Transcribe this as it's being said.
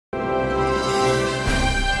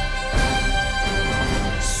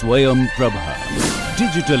Swayam Prabha.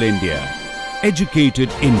 Digital India. Educated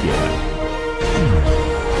India.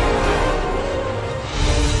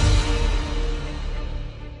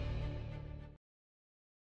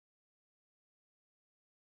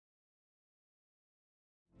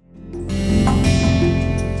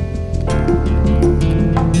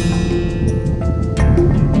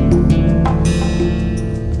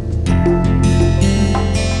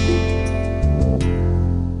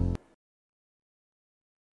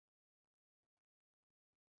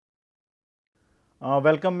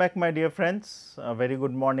 Welcome back, my dear friends. Very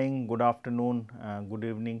good morning, good afternoon, good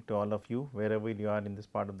evening to all of you, wherever you are in this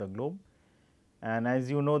part of the globe. And as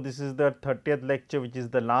you know, this is the 30th lecture, which is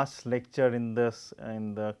the last lecture in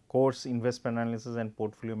the course Investment Analysis and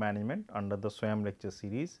Portfolio Management under the Swayam lecture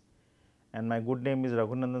series. And my good name is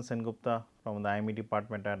Raghunandan Sengupta from the IIT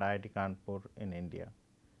department at IIT Kanpur in India.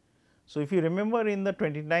 So, if you remember in the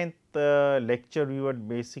 29th lecture, we were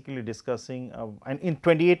basically discussing and in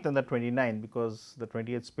 28th and the 29th, because the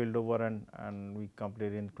 28th spilled over and we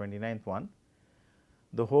completed in 29th one.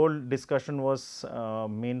 The whole discussion was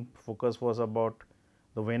main focus was about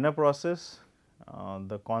the Venner process,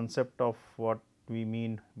 the concept of what we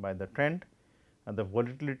mean by the trend and the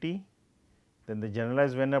volatility, then the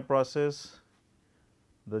generalized Venner process,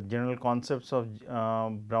 the general concepts of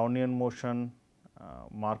Brownian motion,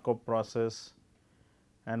 Markov process,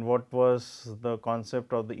 and what was the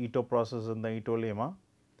concept of the Ito process and the Ito lemma,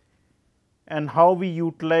 and how we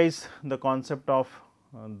utilize the concept of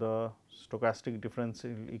the stochastic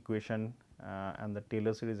differential equation and the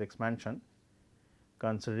Taylor series expansion,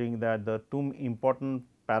 considering that the two important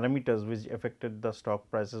parameters which affected the stock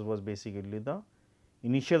prices was basically the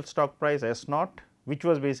initial stock price S naught, which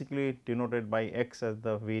was basically denoted by x as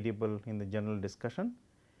the variable in the general discussion,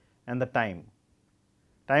 and the time.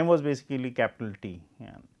 Time was basically capital T,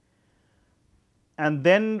 and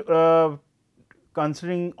then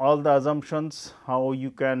considering all the assumptions, how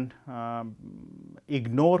you can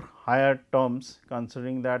ignore higher terms,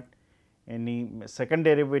 considering that any second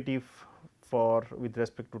derivative for with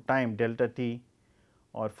respect to time delta t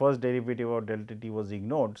or first derivative of delta t was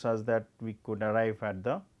ignored, such that we could arrive at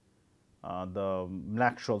the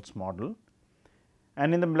Black-Scholes model.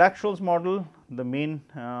 And in the Black-Scholes model, the main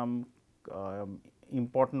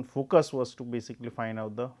important focus was to basically find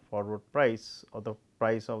out the forward price or the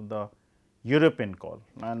price of the European call.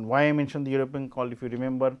 And why I mentioned the European call, if you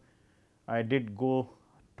remember, I did go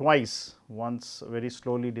twice, once very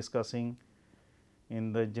slowly discussing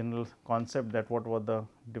in the general concept that what were the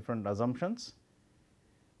different assumptions,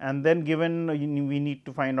 and then given we need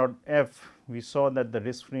to find out f, we saw that the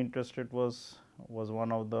risk free interest rate was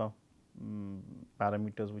one of the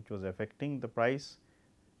parameters which was affecting the price,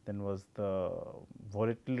 then was the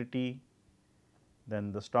volatility,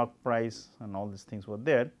 then the stock price, and all these things were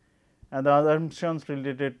there. And the assumptions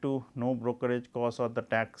related to no brokerage costs or the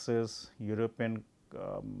taxes, European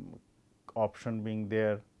option being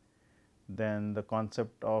there, then the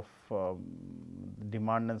concept of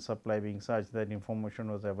demand and supply being such that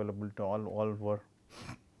information was available to all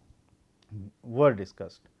were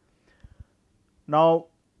discussed. Now,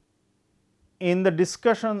 in the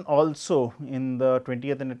discussion also in the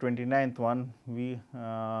 20th and the 29th one, we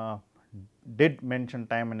did mention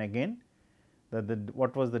time and again that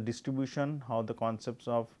what was the distribution, how the concepts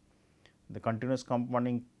of the continuous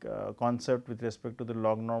compounding concept with respect to the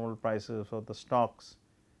log normal prices of the stocks,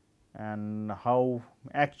 and how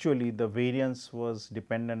actually the variance was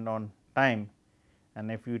dependent on time,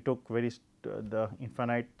 and if you took the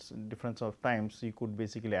infinite difference of times, you could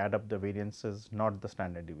basically add up the variances, not the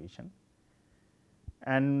standard deviation.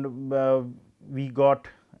 And we got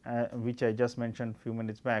which I just mentioned few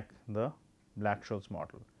minutes back, the Black-Scholes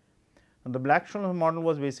model. And the Black-Scholes model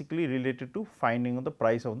was basically related to finding the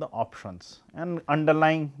price of the options, and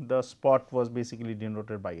underlying the spot was basically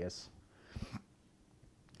denoted by S.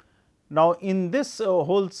 Now, in this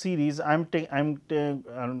whole series,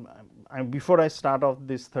 before I start off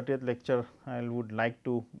this 30th lecture, I would like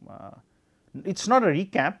to, it is not a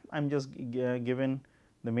recap, I am just given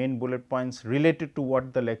the main bullet points related to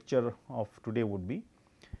what the lecture of today would be.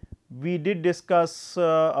 We did discuss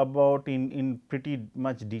about in pretty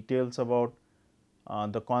much details about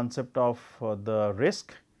the concept of the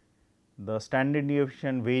risk, the standard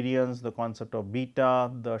deviation, variance, the concept of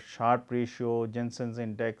beta, the Sharpe ratio, Jensen's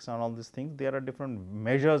index, and all these things. There are different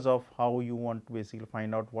measures of how you want to basically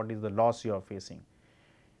find out what is the loss you are facing.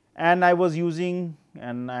 And I was using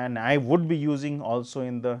and I would be using also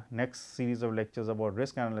in the next series of lectures about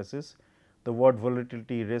risk analysis, the word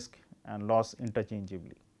volatility, risk and loss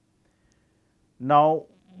interchangeably. Now,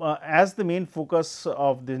 as the main focus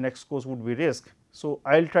of the next course would be risk, So,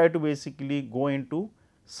 I will try to basically go into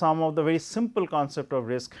some of the very simple concept of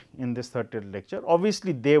risk in this 30th lecture.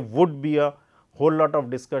 Obviously, there would be a whole lot of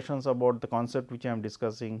discussions about the concept which I am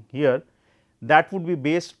discussing here, that would be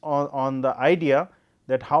based on the idea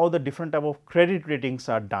that how the different type of credit ratings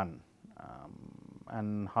are done,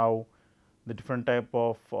 and how the different type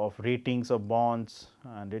of ratings of bonds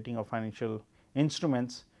and rating of financial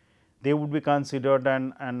instruments, they would be considered,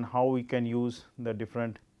 and how we can use the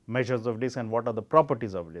different measures of risk and what are the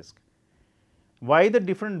properties of risk. Why the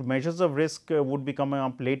different measures of risk would be coming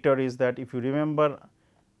up later is that, if you remember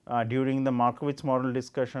during the Markowitz model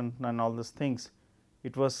discussion and all these things,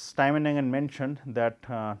 it was time and again mentioned that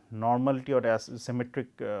normality or symmetric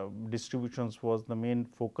distributions was the main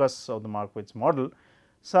focus of the Markowitz model,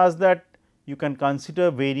 such that you can consider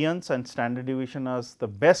variance and standard deviation as the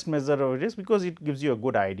best measure of risk, because it gives you a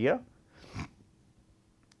good idea.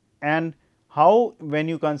 And how, when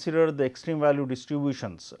you consider the extreme value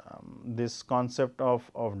distributions, this concept of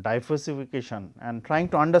diversification and trying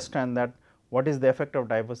to understand that what is the effect of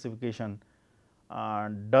diversification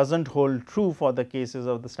does not hold true for the cases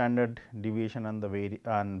of the standard deviation and the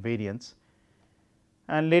variance.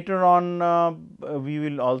 And later on we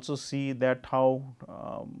will also see that how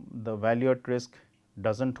the value at risk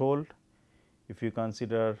does not hold if you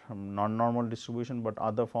consider non-normal distribution, but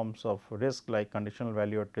other forms of risk like conditional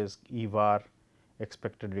value at risk, EVAR,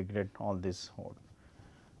 expected regret, all this hold.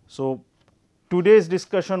 So, today's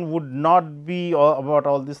discussion would not be about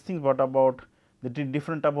all these things, but about the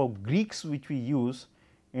different type of Greeks which we use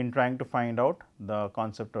in trying to find out the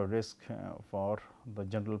concept of risk for the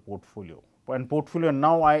general portfolio. And portfolio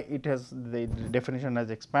now it has the definition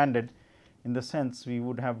has expanded, in the sense we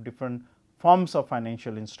would have different forms of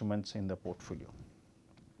financial instruments in the portfolio.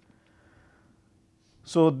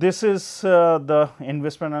 So, this is the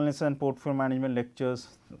investment analysis and portfolio management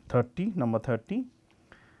lectures 30, number 30.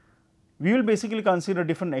 We will basically consider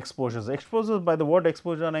different exposures. Exposures, by the word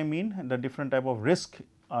exposure I mean the different type of risk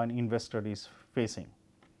an investor is facing,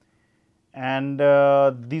 and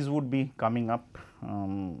these would be coming up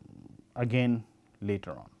again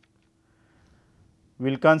later on. We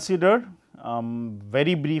will consider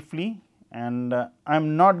very briefly, and I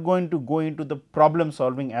am not going to go into the problem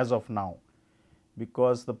solving as of now,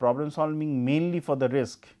 because the problem solving mainly for the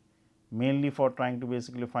risk, mainly for trying to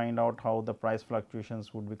basically find out how the price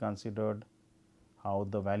fluctuations would be considered, how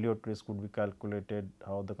the value at risk would be calculated,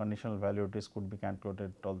 how the conditional value at risk would be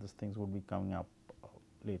calculated, all these things would be coming up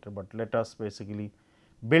later. But let us basically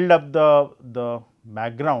build up the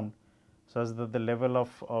background such that the level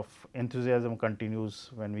of enthusiasm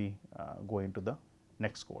continues when we go into the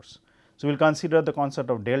next course. So, we will consider the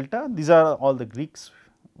concept of delta. These are all the Greeks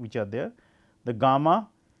which are there, the gamma,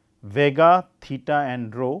 vega, theta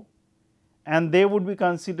and rho, and they would be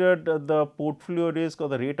considered the portfolio risk or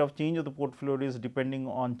the rate of change of the portfolio risk depending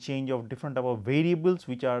on change of different type of variables,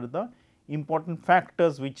 which are the important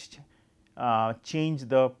factors which change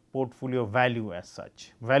the portfolio value as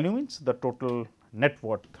such. Value means the total net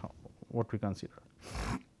worth, what we consider.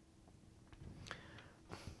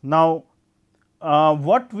 Now,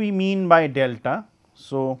 what we mean by delta.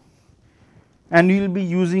 So, and we will be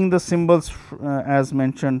using the symbols as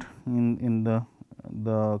mentioned in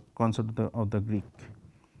the concept of the Greek.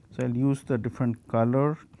 So, I will use the different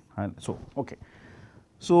color. So, okay.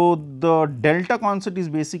 So, the delta concept is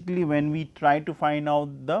basically when we try to find out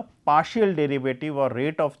the partial derivative or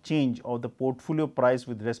rate of change of the portfolio price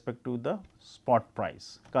with respect to the spot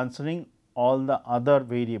price, considering all the other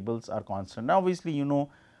variables are constant. Now, obviously, you know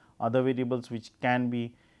other variables which can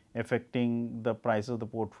be affecting the price of the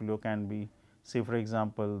portfolio can be, say for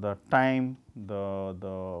example, the time,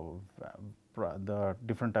 the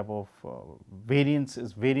different type of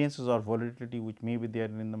variances or volatility which may be there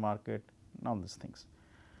in the market, and all these things.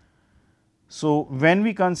 So, when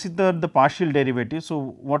we consider the partial derivative,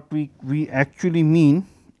 so what we actually mean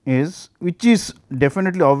is, which is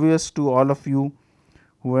definitely obvious to all of you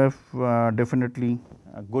who have definitely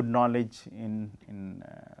good knowledge in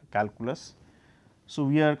calculus. So,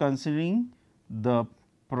 we are considering the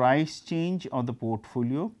price change of the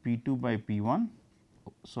portfolio P2 by P1,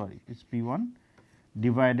 sorry it is P1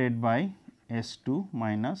 divided by S2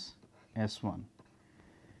 minus S1,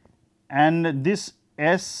 and this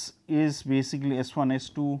S is basically S1,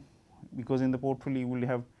 S2, because in the portfolio you will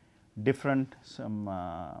have different some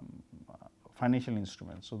financial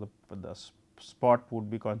instruments. So, the spot would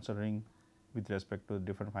be considering with respect to the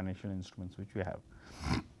different financial instruments which we have.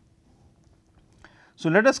 So,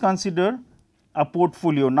 let us consider a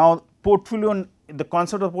portfolio. Now, portfolio, the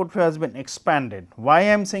concept of portfolio has been expanded. Why I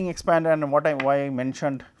am saying expanded, and why I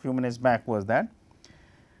mentioned few minutes back was that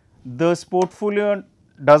this portfolio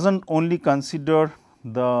does not only consider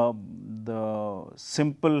the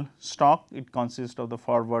simple stock, it consists of the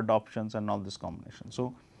forward options and all this combination.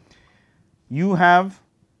 So, you have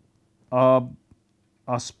a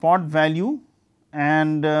spot value,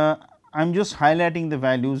 and I am just highlighting the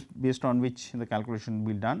values based on which the calculation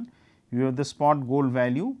will be done. You have the spot gold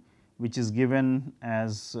value, which is given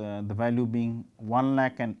as the value being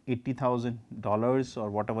 $1,80,000 or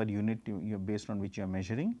whatever unit you based on which you are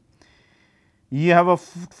measuring. You have a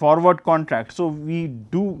forward contract. So, we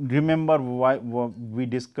do remember why we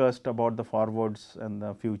discussed about the forwards and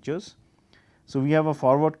the futures. So, we have a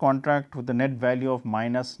forward contract with the net value of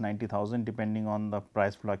minus 90,000 depending on the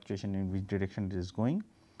price fluctuation in which direction it is going.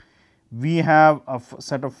 We have a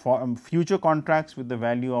set of future contracts with the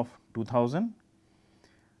value of 2000.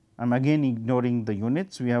 I am again ignoring the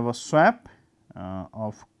units. We have a swap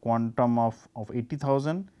of quantum of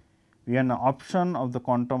 80,000. We have an option of the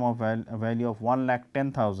quantum of value of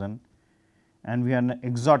 1,10,000, and we have an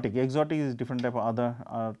exotic. Exotic is different type of other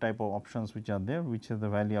type of options which are there, which is the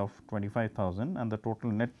value of 25,000, and the total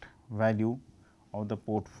net value of the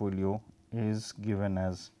portfolio is given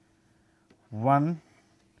as 1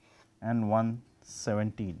 and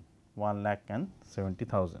 117,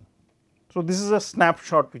 1,70,000. So, this is a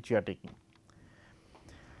snapshot which you are taking.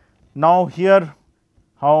 Now, here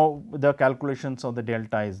how the calculations of the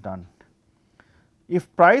delta is done. If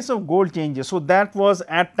price of gold changes, so that was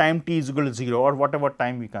at time t is equal to 0 or whatever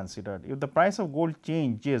time we considered. If the price of gold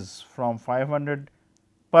changes from 500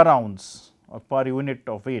 per ounce or per unit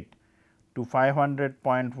of weight to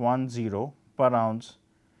 500.10 per ounce,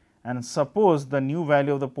 and suppose the new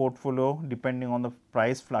value of the portfolio depending on the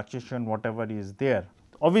price fluctuation whatever is there,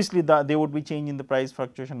 obviously they would be changing the price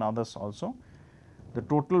fluctuation others also. The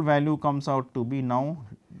total value comes out to be, now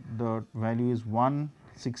the value is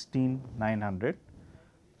 116,900.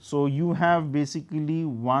 So, you have basically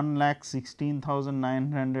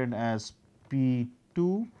 1,16,900 as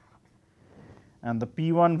P2, and the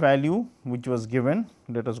P1 value which was given,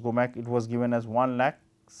 let us go back, it was given as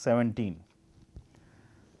 1,17,000.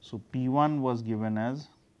 So, P1 was given as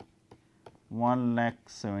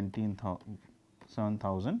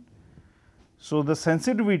 1,17,000. So, the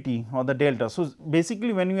sensitivity or the delta. So,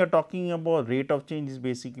 basically when we are talking about rate of change is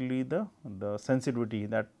basically the sensitivity,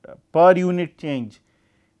 that per unit change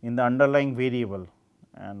in the underlying variable,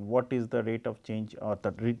 and what is the rate of change or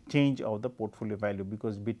the change of the portfolio value,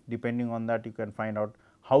 because depending on that you can find out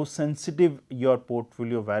how sensitive your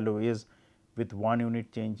portfolio value is with 1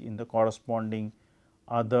 unit change in the corresponding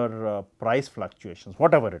other price fluctuations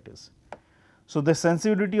whatever it is. So, the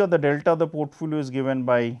sensitivity of the delta of the portfolio is given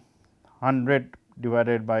by 100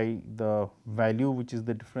 divided by the value which is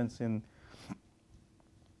the difference in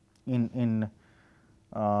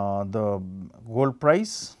the gold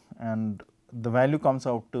price, and the value comes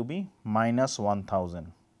out to be minus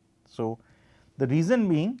 1000. So, the reason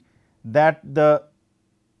being that the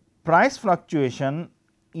price fluctuation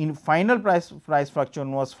in final price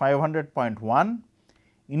fluctuation was 500.1,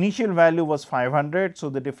 initial value was 500. So,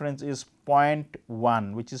 the difference is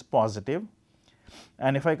 0.1 which is positive,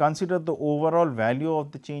 and if I consider the overall value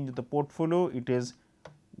of the change of the portfolio, it is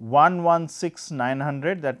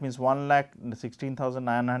 116,900, that means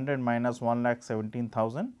 1,16,900 minus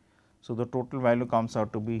 1,17,000. So, the total value comes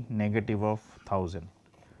out to be negative of 1000.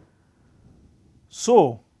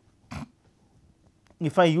 So,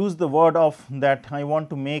 if I use the word of that I want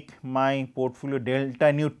to make my portfolio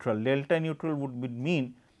delta neutral would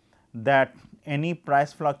mean that any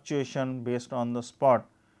price fluctuation based on the spot,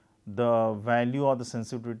 the value or the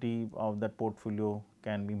sensitivity of that portfolio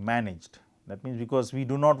can be managed. That means, because we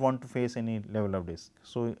do not want to face any level of risk.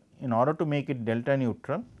 So, in order to make it delta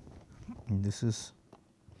neutral, this is,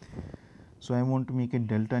 so I want to make it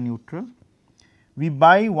delta neutral. We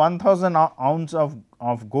buy 1000 ounce of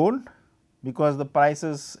gold, because the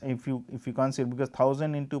prices, if you consider, because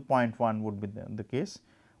 1000 into 0.1 would be the case,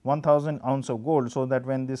 1000 ounce of gold. So, that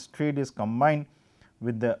when this trade is combined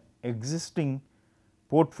with the existing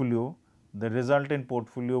portfolio, the resultant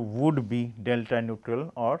portfolio would be delta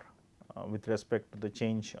neutral, or with respect to the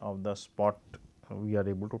change of the spot, we are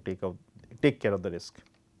able to take care of the risk.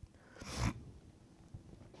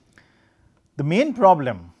 The main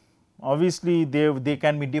problem, obviously they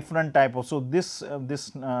can be different type of. So, this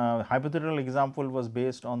hypothetical example was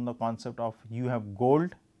based on the concept of you have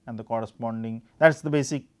gold and the corresponding, that is the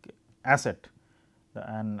basic asset,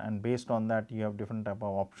 and based on that you have different type of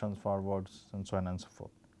options, forwards and so on and so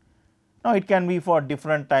forth. Now, it can be for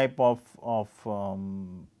different type of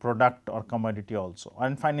product or commodity also,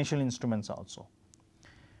 and financial instruments also.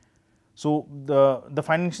 So, the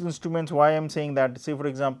financial instruments, why I am saying that, say for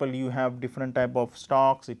example, you have different type of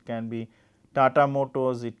stocks, it can be Tata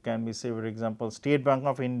Motors, it can be, say for example, State Bank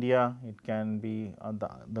of India, it can be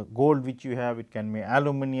the gold which you have, it can be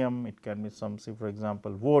aluminum, it can be some, say for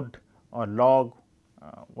example, wood or log,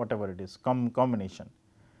 whatever it is, combination.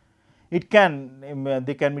 It can,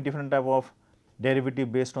 they can be different type of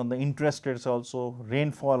derivative based on the interest rates also,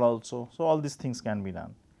 rainfall also. So, all these things can be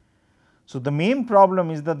done. So, the main problem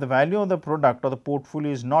is that the value of the product or the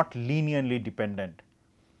portfolio is not linearly dependent.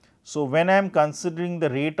 So, when I am considering the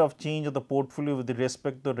rate of change of the portfolio with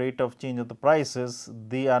respect to the rate of change of the prices,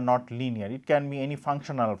 they are not linear, it can be any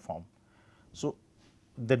functional form. So,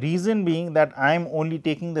 the reason being that I am only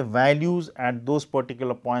taking the values at those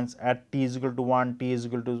particular points at t is equal to 1, t is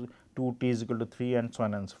equal to 2, t is equal to 3 and so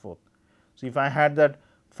on and so forth. So, if I had that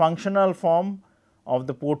functional form of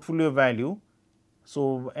the portfolio value,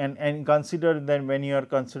 so and consider that when you are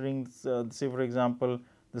considering say for example,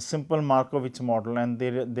 the simple Markowitz model and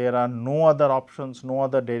there are no other options, no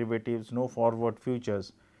other derivatives, no forward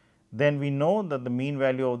futures, then we know that the mean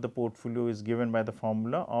value of the portfolio is given by the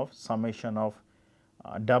formula of summation of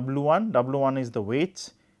W1 is the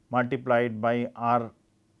weights multiplied by R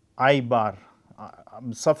I bar,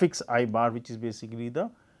 suffix I bar, which is basically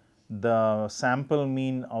the sample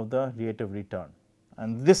mean of the rate of return.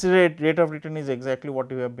 And this rate of return is exactly what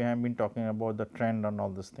we have been talking about, the trend and all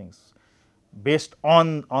these things based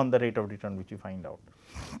on the rate of return which you find out.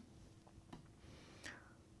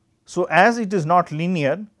 So, as it is not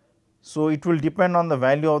linear, so it will depend on the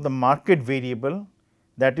value of the market variable,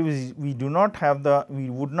 that is we do not have the, we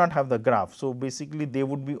would not have the graph. So, basically they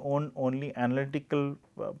would be only analytical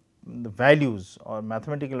the values or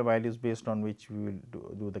mathematical values based on which we will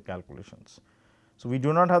do the calculations. So, we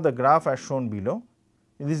do not have the graph as shown below.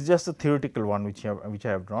 This is just a theoretical one which I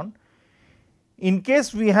have drawn. In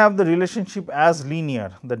case we have the relationship as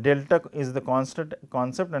linear, the delta is the constant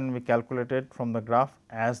concept and we calculate it from the graph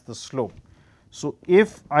as the slope. So,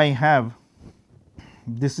 if I have,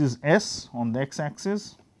 this is S on the x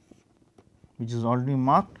axis which is already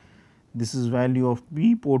marked, this is value of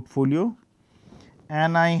P portfolio,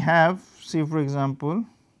 and I have, say for example,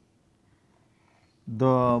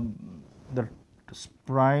 the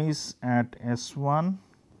price at S1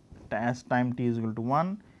 as time t is equal to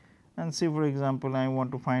 1, and say for example, I want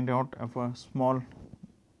to find out of a small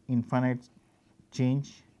infinite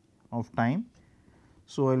change of time.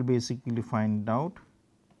 So, I will basically find out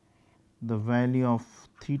the value of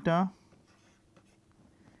theta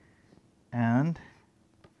and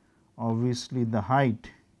obviously the height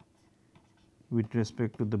with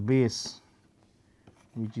respect to the base,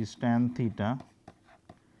 which is tan theta,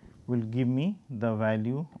 will give me the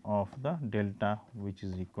value of the delta which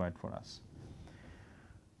is required for us.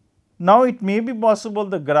 Now, it may be possible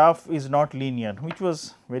the graph is not linear, which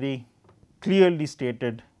was very clearly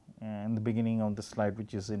stated in the beginning of the slide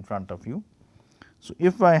which is in front of you. So,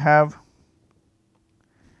 if I have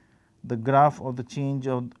the graph of the change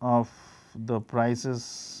of the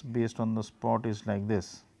prices based on the spot is like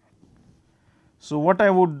this. So, what I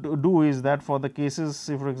would do is that for the cases,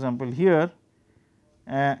 say for example, here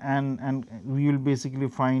and we will basically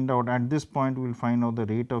find out at this point we will find out the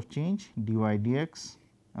rate of change dy dx,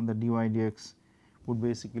 and the dy dx would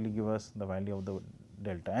basically give us the value of the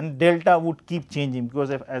delta, and delta would keep changing because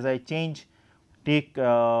if as I change take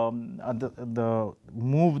move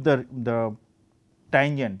the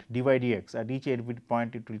tangent dy dx at each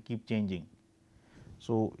point it will keep changing.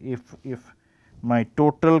 So, if my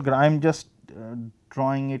total I am just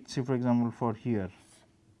drawing it, say for example, for here.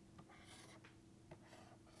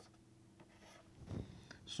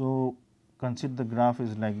 So, consider the graph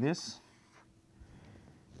is like this.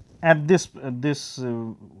 At this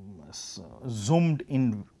zoomed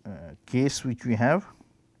in case which we have.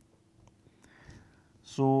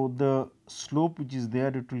 So, the slope which is there,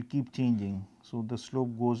 it will keep changing. So, the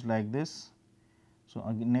slope goes like this. So,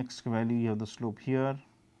 again next value you have the slope here,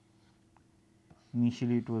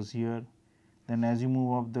 initially it was here, then as you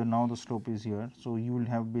move up now the slope is here. So, you will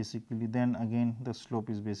have basically then again the slope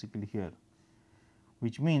is basically here,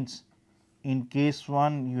 which means in case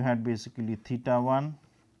 1 you had basically theta 1,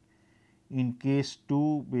 in case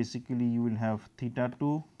 2 basically you will have theta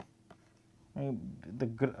 2.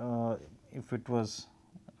 If it was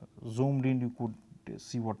zoomed in, you could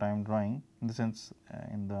see what I am drawing in the sense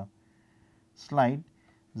in the slide.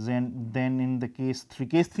 Then in the case 3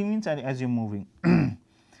 means as you are moving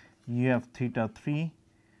you have theta 3,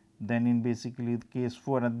 then in basically the case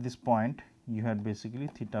 4 at this point you had basically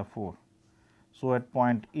theta 4. So, at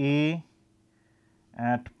point A,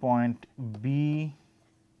 at point B,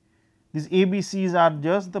 These ABCs are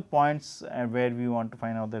just the points where we want to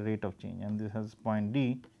find out the rate of change, and this has point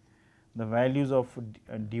D. The values of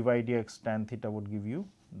dy dx tan theta would give you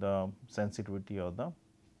the sensitivity or the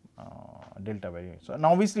delta value. So, and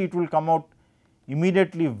obviously, it will come out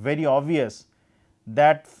immediately very obvious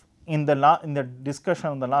that in the discussion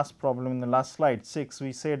of the last problem, in the last slide 6,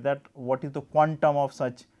 we said that what is the quantum of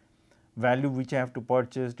such value which I have to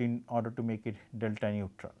purchase in order to make it delta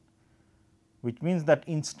neutral, which means that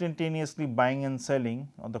instantaneously buying and selling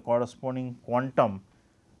or the corresponding quantum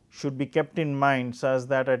should be kept in mind such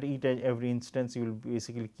that at every instance you will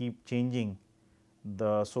basically keep changing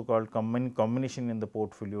the so called combination in the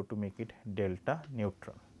portfolio to make it delta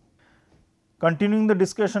neutral. Continuing the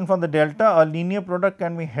discussion for the delta, a linear product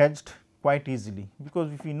can be hedged quite easily,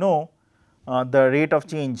 because if we know the rate of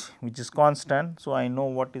change which is constant. So, I know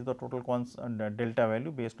what is the total delta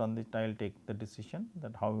value, based on this I will take the decision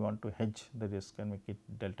that how we want to hedge the risk and make it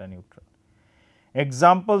delta neutral.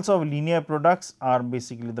 Examples of linear products are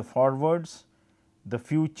basically the forwards, the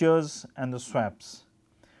futures and the swaps,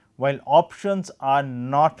 while options are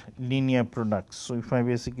not linear products. So, if I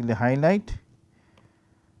basically highlight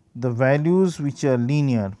the values which are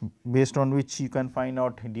linear, based on which you can find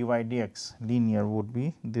out dy dx linear, would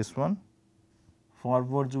be this one.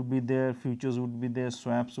 Forwards would be there, futures would be there,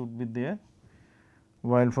 swaps would be there,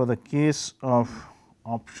 while for the case of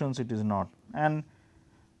options it is not. And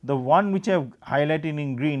the one which I have highlighted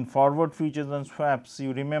in green, forward, futures and swaps,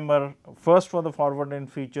 you remember first for the forward and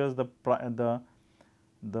futures, the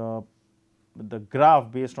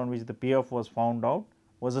graph based on which the payoff was found out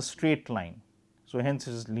was a straight line. So, hence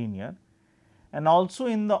it is linear. And also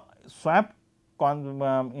in the swap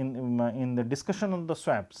in the discussion of the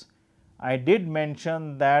swaps, I did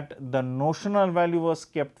mention that the notional value was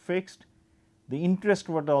kept fixed, the interest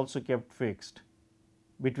was also kept fixed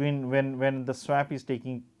between when the swap is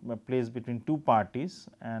taking place between two parties,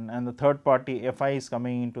 and the third party FI is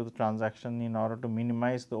coming into the transaction in order to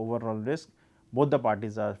minimize the overall risk both the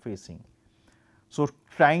parties are facing. So,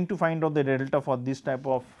 trying to find out the delta for this type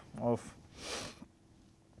of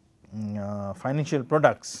financial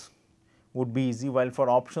products would be easy, while for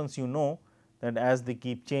options you know that as they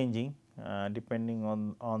keep changing depending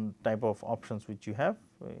on type of options which you have,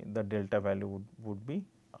 the delta value would be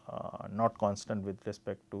not constant with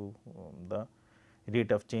respect to the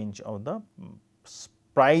rate of change of the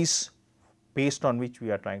price based on which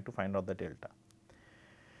we are trying to find out the delta.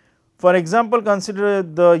 For example, consider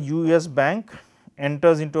the US bank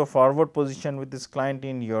enters into a forward position with its client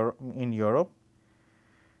in Europe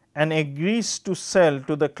and agrees to sell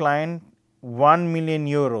to the client 1 million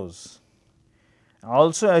euros.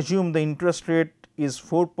 Also assume the interest rate is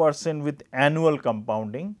 4% with annual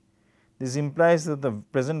compounding. This implies that the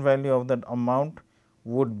present value of that amount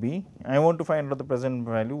would be, I want to find out the present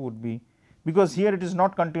value would be, because here it is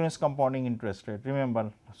not continuous compounding interest rate,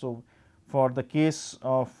 remember. So, for the case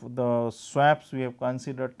of the swaps we have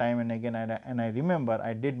considered time and again, and I remember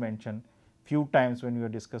I did mention few times when we were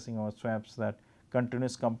discussing our swaps that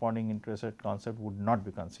continuous compounding interest rate concept would not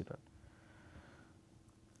be considered.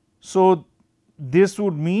 So, this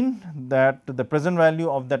would mean that the present value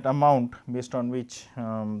of that amount based on which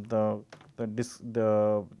the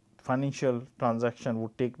financial transaction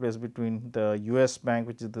would take place between the US bank,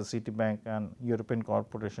 which is the Citibank, and European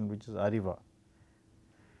corporation, which is Arriva.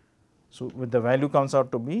 So, with the value comes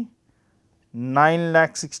out to be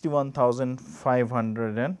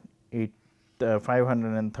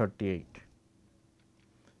 9,61,538.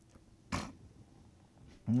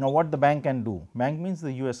 Now, what the bank can do? Bank means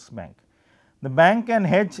the US bank. The bank can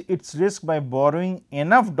hedge its risk by borrowing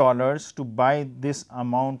enough dollars to buy this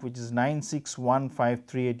amount, which is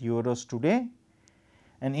 961,538 euros today,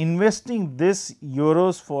 and investing this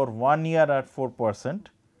euros for 1 year at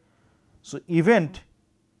 4%. So, even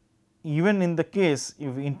in the case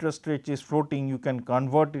if interest rate is floating, you can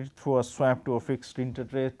convert it through a swap to a fixed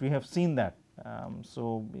interest rate. We have seen that.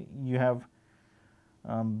 So, you have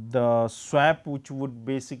the swap which would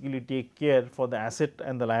basically take care for the asset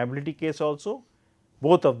and the liability case also,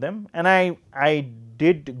 both of them, and I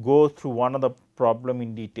did go through one of the problem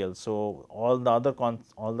in detail. So, all the other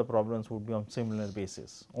problems would be on similar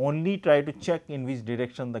basis. Only try to check in which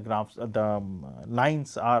direction the graphs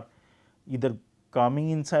lines are either coming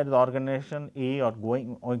inside the organization A or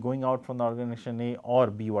going out from the organization A or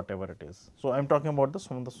B, whatever it is. So, I am talking about this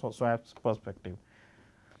from the swaps perspective.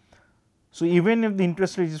 So, even if the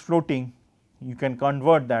interest rate is floating, you can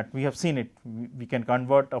convert that. We have seen it. We can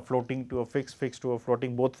convert a floating to a fixed, fixed to a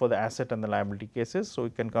floating, both for the asset and the liability cases. So, we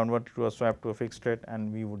can convert it to a swap to a fixed rate,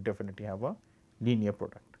 and we would definitely have a linear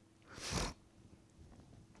product.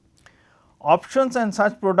 options and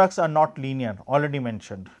such products are not linear, already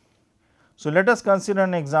mentioned. So, let us consider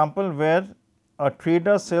an example where a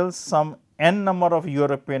trader sells some n number of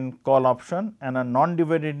European call option and a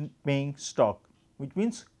non-dividend paying stock, which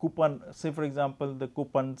means coupon, say for example, the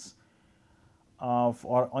coupons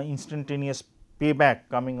or instantaneous payback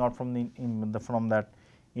coming out from from that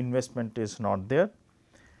investment is not there.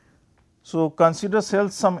 So, consider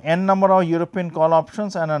sells some n number of European call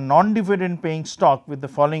options and a non-dividend paying stock with the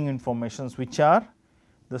following informations, which are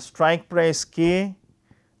the strike price k,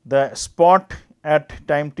 the spot at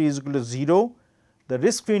time t is equal to 0, the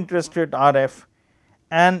risk free interest rate RF,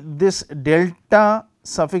 and this delta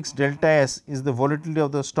suffix delta s is the volatility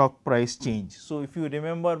of the stock price change. So, if you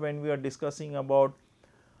remember when we are discussing about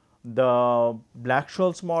the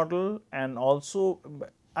Black-Scholes model, and also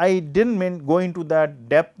I did not go into that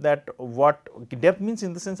depth, that what depth means,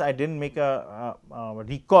 in the sense I did not make a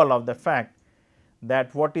recall of the fact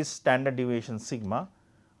that what is standard deviation sigma.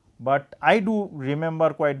 But I do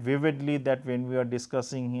remember quite vividly that when we were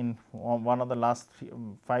discussing in one of the last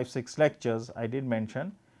 5-6 lectures, I did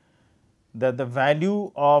mention that the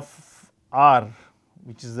value of R,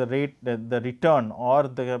 which is the rate, the return or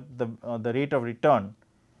the rate of return,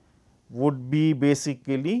 would be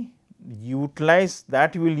basically utilize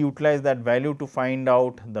that, we will utilize that value to find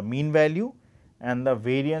out the mean value, and the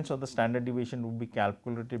variance of the standard deviation would be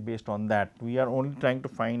calculated based on that. We are only trying to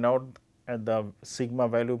find out the sigma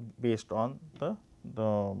value based on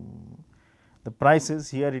the prices.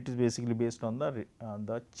 Here it is basically based on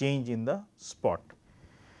the change in the spot,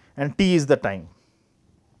 and t is the time.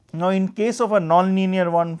 Now, in case of a non-linear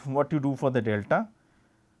one, what you do for the delta?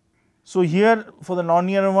 So, here for the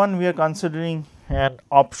non-linear one, we are considering an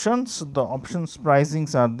options. The options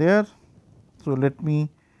pricings are there. So, let me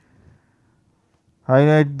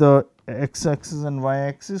highlight the x axis and y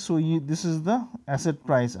axis. So, this is the asset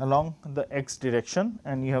price along the x direction,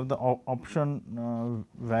 and you have the option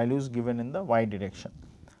values given in the y direction.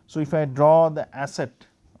 So, if I draw the asset,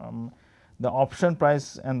 the option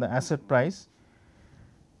price and the asset price,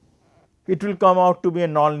 it will come out to be a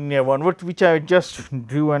non-linear one, which I just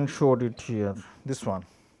drew and showed it here, this one,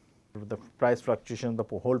 the price fluctuation of the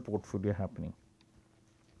whole portfolio happening.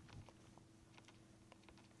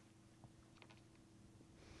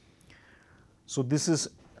 So, this is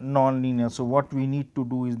non-linear. So, what we need to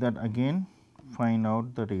do is that again find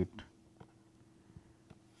out the rate.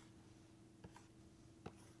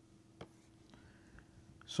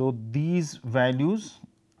 So, these values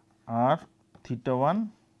are theta 1,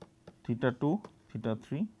 theta 2, theta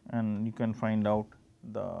 3, and you can find out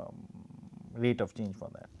the rate of change for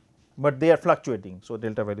that, but they are fluctuating. So,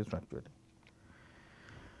 delta value is fluctuating.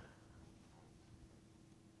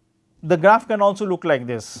 The graph can also look like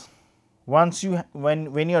this. Once you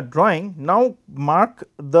when you are drawing, now mark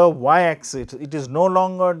the y axis, it is no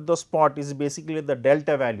longer the spot, is basically the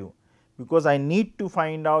delta value, because I need to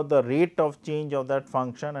find out the rate of change of that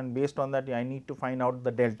function, and based on that I need to find out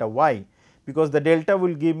the delta y, because the delta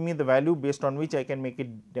will give me the value based on which I can make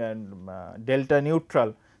it delta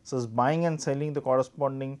neutral. So, buying and selling the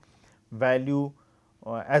corresponding value,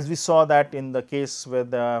 as we saw that in the case where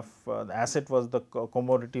the asset was the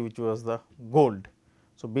commodity, which was the gold.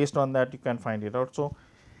 So, based on that you can find it out. So,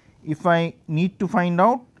 if I need to find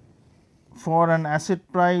out for an asset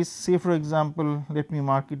price, say for example, let me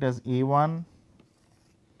mark it as A1,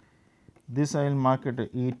 this I will mark it as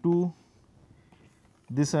A2,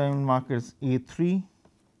 this I will mark as A3.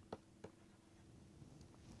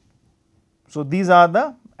 So, these are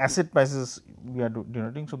the asset prices we are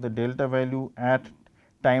denoting. So, the delta value at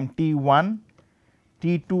time t1,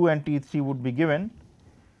 t2 and t3 would be given.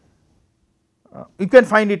 You can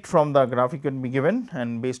find it from the graph, it can be given,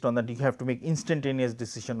 and based on that you have to make instantaneous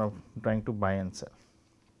decision of trying to buy and sell.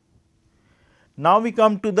 Now, we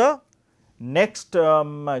come to the next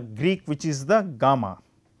Greek, which is the gamma.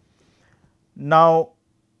 Now,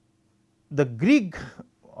 the Greek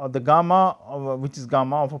or the gamma, which is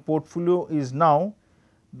gamma of a portfolio, is now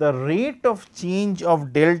the rate of change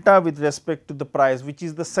of delta with respect to the price, which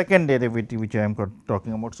is the second derivative which I am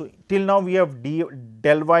talking about. So, till now we have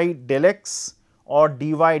del y del x or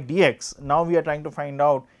dy dx. Now, we are trying to find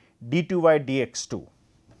out d2y dx2.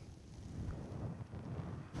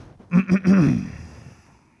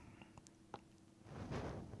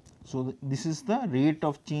 So, this is the rate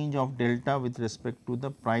of change of delta with respect to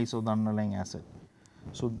the price of the underlying asset.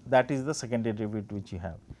 So, that is the second derivative which you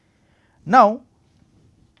have. Now,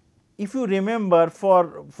 if you remember,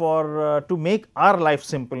 for to make our life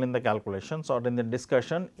simple in the calculations or in the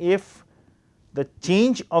discussion, if the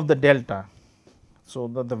change of the delta, So,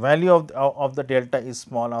 the value of the delta is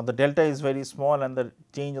small. Now, the delta is very small and the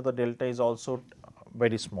change of the delta is also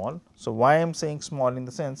very small. So, why I am saying small, in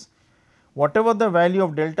the sense whatever the value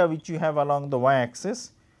of delta which you have along the y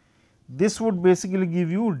axis, this would basically give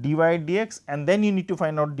you dy dx, and then you need to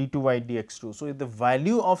find out d2y dx2. So, if the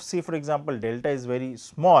value of, say for example, delta is very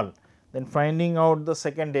small, then finding out the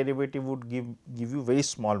second derivative would give you very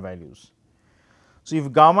small values. So,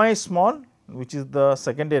 if gamma is small, which is the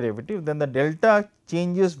second derivative, then the delta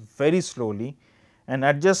changes very slowly, and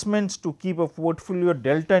adjustments to keep a portfolio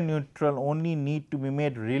delta neutral only need to be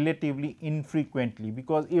made relatively infrequently,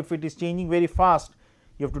 because if it is changing very fast,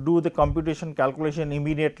 you have to do the computation calculation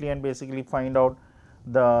immediately and basically find out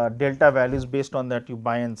the delta values. Based on that, you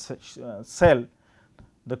buy and sell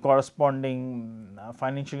the corresponding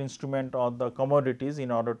financial instrument or the commodities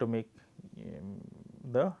in order to make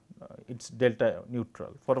the its delta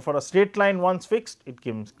neutral. For a straight line, once fixed, it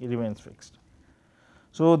remains fixed.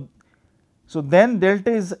 So, then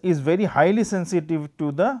delta is very highly sensitive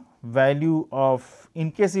to the value of,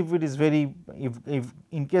 in case if it is very, if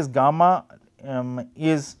in case gamma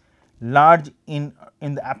is large in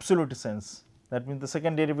the absolute sense, that means the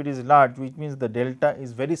second derivative is large, which means the delta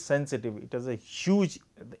is very sensitive. It has a huge,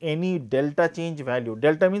 any delta change value.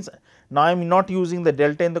 Delta means, now I am not using the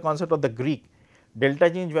delta in the concept of the Greek. Delta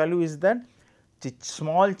change value is that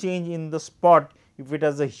small change in the spot. If it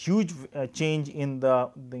has a huge change in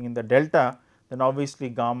the delta, then obviously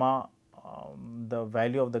gamma, the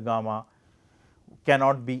value of the gamma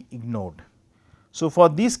cannot be ignored. So, for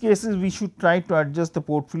these cases we should try to adjust the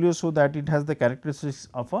portfolio so that it has the characteristics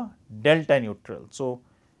of a delta neutral. So,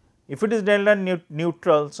 if it is delta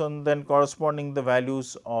neutral, so then corresponding the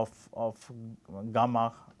values of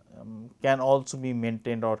gamma can also be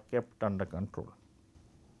maintained or kept under control.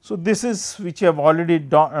 So, this is which I have already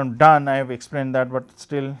done, I have explained that, but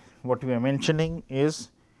still what we are mentioning is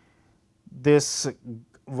this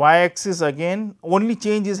y axis. Again, only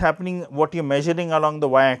change is happening what you are measuring along the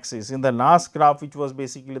y axis. In the last graph, which was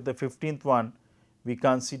basically the 15th one, we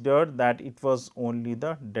considered that it was only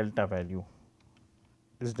the delta value.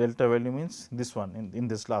 This delta value means this one in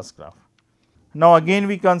this last graph. Now, again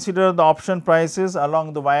we consider the option prices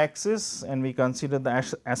along the y axis, and we consider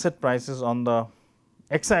the asset prices on the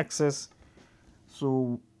x axis.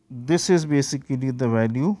 So, this is basically the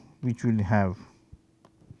value which we will have.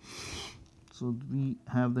 So, we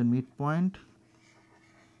have the midpoint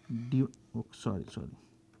dy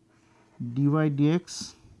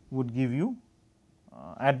dx would give you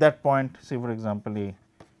at that point, say for example, A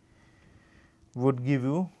would give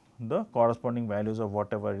you the corresponding values of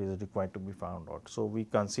whatever is required to be found out. So, we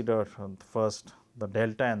consider first the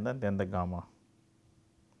delta and then the gamma.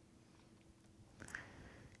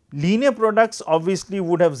 Linear products obviously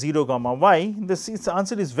would have 0 gamma. Why? This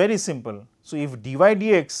answer is very simple. So, if dy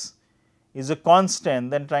dx is a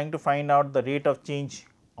constant, then trying to find out the rate of change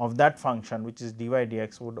of that function, which is dy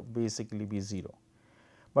dx, would basically be 0.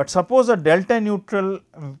 But suppose a delta neutral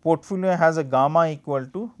portfolio has a gamma equal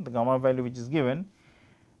to the gamma value which is given,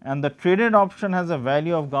 and the traded option has a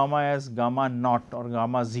value of gamma as gamma naught or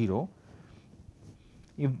gamma 0.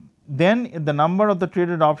 Then the number of the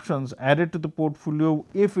traded options added to the portfolio,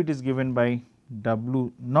 if it is given by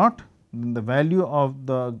W naught, then the value of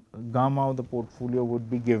the gamma of the portfolio would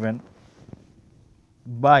be given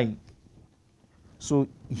by. So,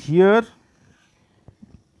 here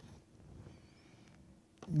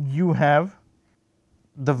you have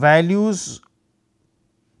the values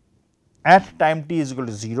at time t is equal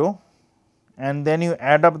to 0, and then you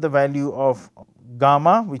add up the value of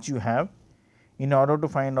gamma which you have in order to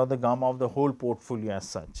find out the gamma of the whole portfolio as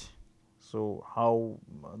such. So, how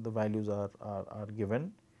the values are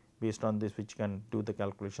given, based on this which can do the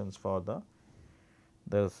calculations for the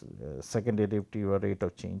second derivative or rate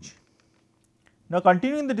of change. Now,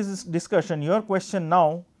 continuing the discussion, your question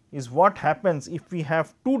now is what happens if we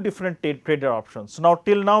have two different traded options. So, now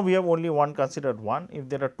till now we have only considered one. If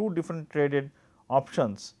there are two different traded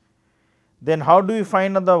options, then how do we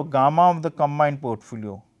find out the gamma of the combined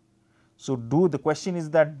portfolio? So, the question is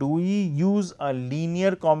that do we use a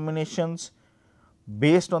linear combinations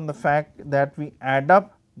based on the fact that we add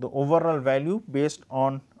up the overall value based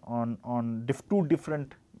on two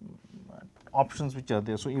different options which are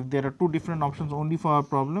there. So, if there are two different options only for our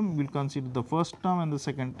problem, we will consider the first term and the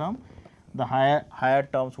second term, the higher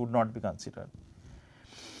terms would not be considered.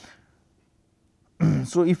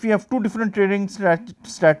 So, if we have two different trading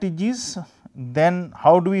strategies, then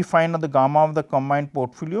how do we find out the gamma of the combined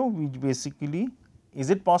portfolio, which basically, is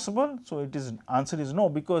it possible? So, it is answer is no,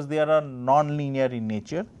 because they are non-linear in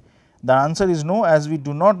nature. The answer is no, as we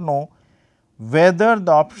do not know whether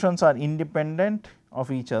the options are independent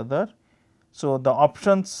of each other. So, the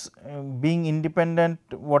options being independent,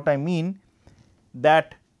 what I mean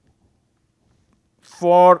that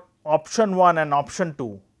for option 1 and option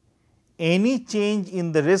 2, any change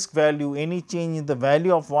in the risk value, any change in the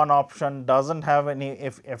value of one option does not have any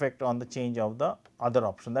effect on the change of the other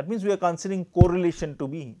option. That means, we are considering correlation to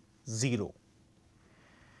be 0.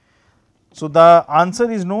 So, the answer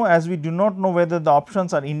is no, as we do not know whether the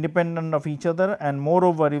options are independent of each other, and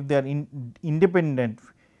moreover if they are independent,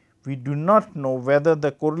 we do not know whether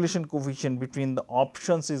the correlation coefficient between the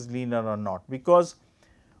options is linear or not, because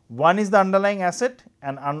one is the underlying asset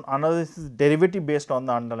and another is derivative based on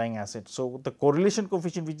the underlying asset. So, the correlation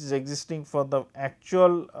coefficient which is existing for the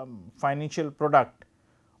actual financial product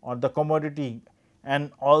or the commodity,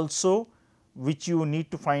 and also which you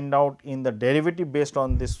need to find out in the derivative based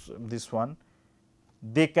on this one,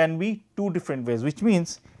 they can be two different ways, which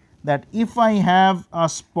means that if I have a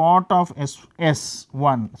spot of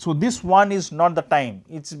S1, so this one is not the time,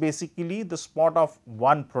 it is basically the spot of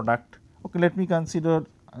one product. Okay, let me consider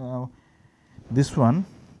this one,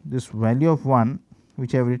 this value of 1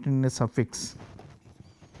 which I have written in a suffix.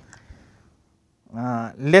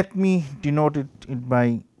 Let me denote it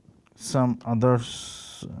by some other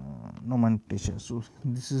nomenclature. So,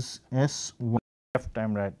 this is S1, left I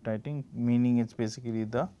am writing, meaning it is basically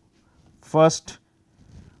the first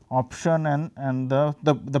option and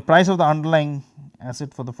the price of the underlying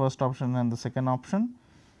asset for the first option and the second option.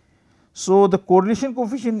 So, the correlation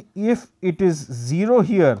coefficient, if it is 0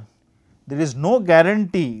 here, there is no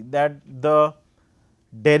guarantee that the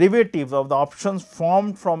derivatives of the options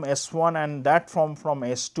formed from S1 and that formed from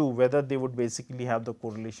S2, whether they would basically have the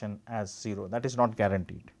correlation as 0, that is not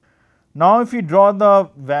guaranteed. Now, if you draw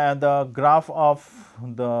the graph of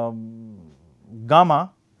the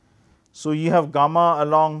gamma, so you have gamma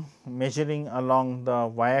along measuring along the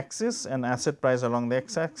y axis and asset price along the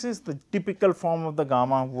x axis. The typical form of the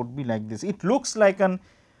gamma would be like this. It looks like an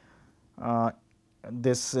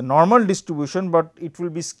this normal distribution, but it will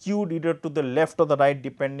be skewed either to the left or the right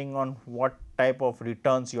depending on what type of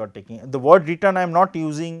returns you are taking. The word return I am not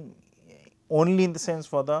using only in the sense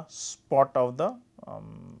for the spot of the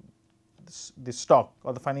stock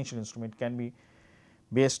or the financial instrument, can be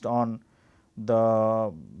based on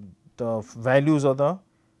the values of the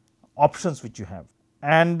options which you have.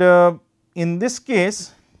 And in this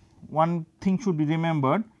case, one thing should be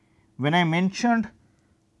remembered, when I mentioned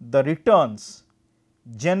the returns,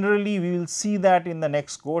 generally we will see that in the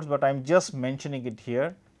next course, but I am just mentioning it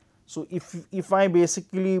here. So, if I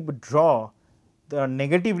basically draw the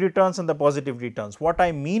negative returns and the positive returns, what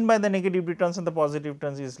I mean by the negative returns and the positive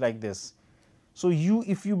returns is like this. So,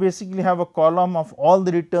 if you basically have a column of all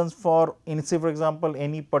the returns for, in say for example,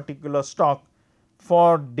 any particular stock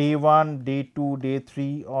for day 1, day 2, day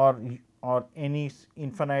 3 or any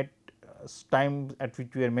infinite time at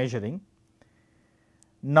which we are measuring.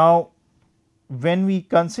 Now, when we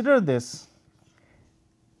consider this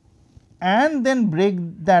and then break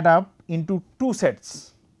that up into two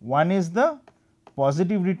sets, one is the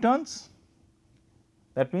positive returns,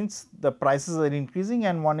 that means the prices are increasing,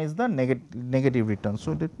 and one is the negative return.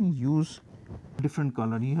 So, let me use different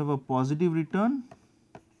color. You have a positive return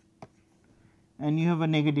and you have a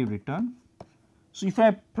negative return. So, if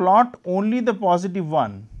I plot only the positive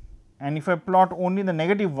one and if I plot only the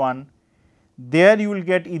negative one, there you will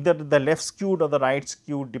get either the left skewed or the right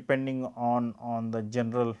skewed depending on the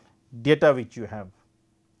general data which you have.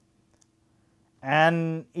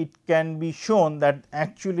 And it can be shown that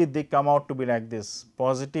actually they come out to be like this.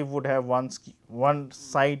 Positive would have one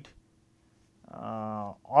side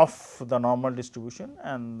of the normal distribution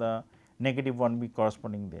and the negative one be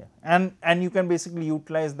corresponding there. And you can basically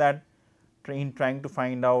utilize that in trying to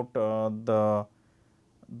find out the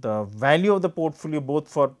value of the portfolio both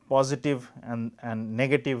for positive and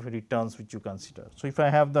negative returns which you consider. So, if I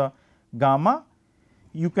have the gamma,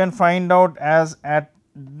 you can find out as at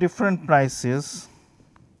different prices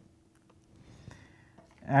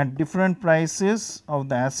of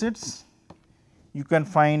the assets, you can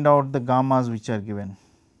find out the gammas which are given.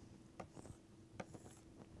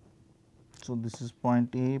 So, this is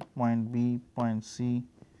point A, point B, point C.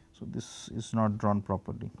 So, this is not drawn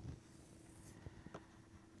properly.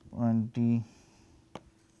 Point D,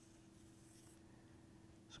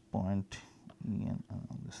 point E and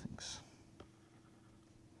all these things.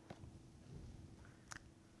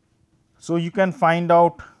 So, you can find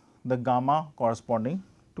out the gamma corresponding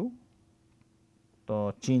to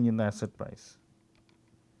the change in the asset price.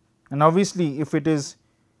 And obviously, if it is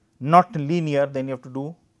not linear, then you have to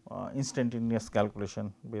do instantaneous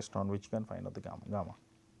calculation based on which you can find out the gamma.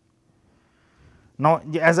 Now,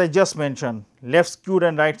 as I just mentioned, left skewed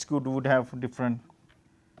and right skewed would have different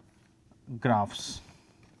graphs.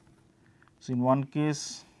 So, in one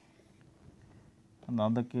case and the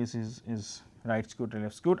other case is right skewed and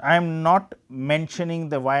left skewed. I am not mentioning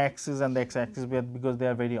the y axis and the x axis because they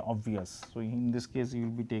are very obvious. So, in this case you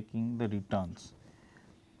will be taking the returns,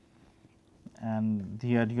 and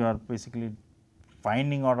here you are basically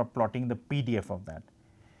finding or plotting the PDF of that.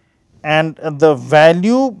 And the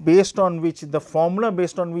value based on which, the formula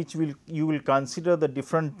based on which you will consider the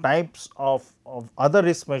different types of other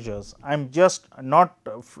risk measures. I am just not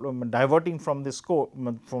diverting from this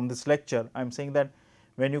from this lecture. I am saying that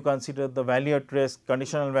when you consider the value at risk,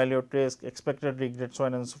 conditional value at risk, expected regret, so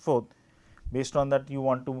on and so forth, based on that you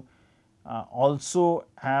want to also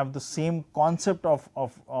have the same concept of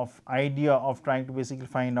idea of trying to basically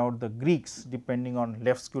find out the Greeks depending on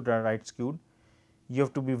left skewed or right skewed. You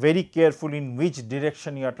have to be very careful in which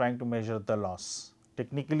direction you are trying to measure the loss.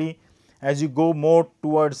 Technically, as you go more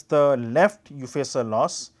towards the left, you face a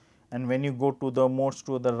loss, and when you go to the most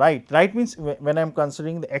to the right, right means when I am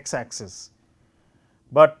considering the x axis.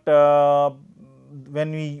 But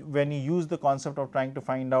when you use the concept of trying to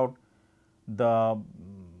find out the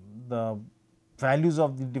values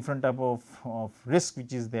of the different type of risk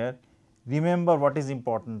which is there, remember what is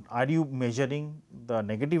important: are you measuring the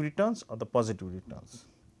negative returns or the positive returns?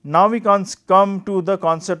 Now, we can come to the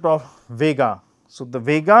concept of vega. So, the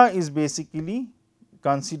vega is basically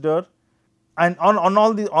consider, and on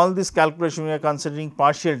all this calculation we are considering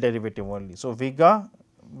partial derivative only. So, vega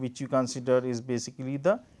which you consider is basically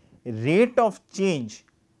the rate of change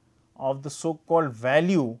of the so called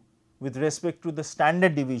value with respect to the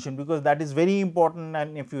standard deviation, because that is very important.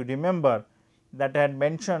 And if you remember that I had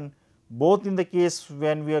mentioned, both in the case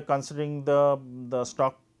when we are considering the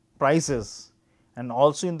stock prices and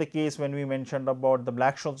also in the case when we mentioned about the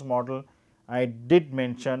Black-Scholes model, I did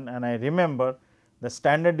mention and I remember the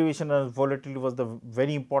standard deviation of volatility was the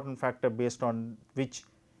very important factor based on which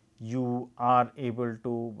you are able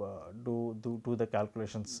to do the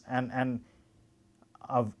calculations, and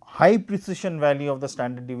a high precision value of the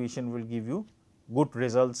standard deviation will give you good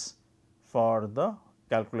results for the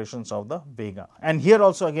calculations of the vega. And here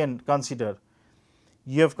also again consider,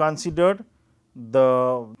 you have considered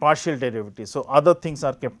the partial derivative. So, other things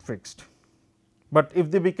are kept fixed, but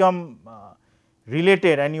if they become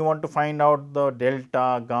related and you want to find out the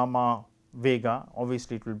delta, gamma, vega,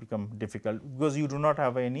 obviously it will become difficult, because you do not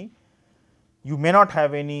have any, you may not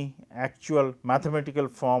have any actual mathematical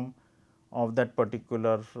form of that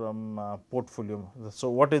particular portfolio. So,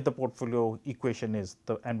 what is the portfolio equation is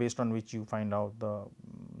and based on which you find out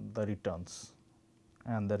the returns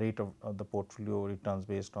and the rate of the portfolio returns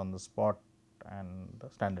based on the spot and the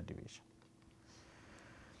standard deviation.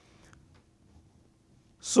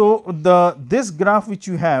 So, this graph which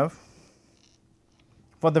you have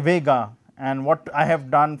for the vega and what I have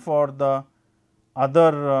done for the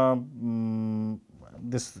other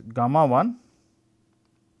this gamma one,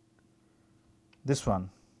 this one,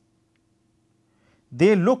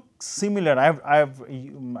 they look similar. I've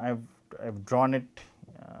drawn it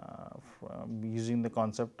using the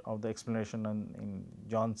concept of the explanation in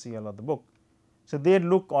John C.L. of the book. So, they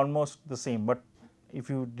look almost the same, but if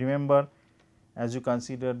you remember, as you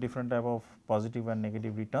consider different type of positive and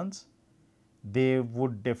negative returns, they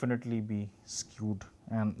would definitely be skewed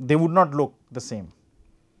and they would not look the same.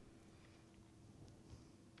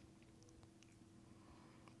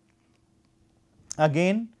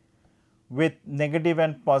 Again, with negative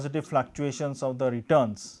and positive fluctuations of the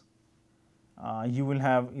returns, you will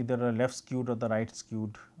have either a left skewed or the right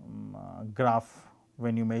skewed graph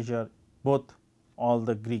when you measure both all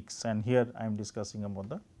the Greeks, and here I am discussing about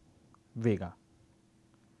the vega.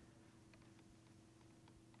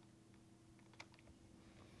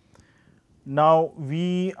 Now,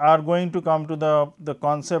 we are going to come to the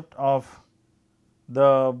concept of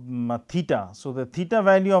the theta. So, the theta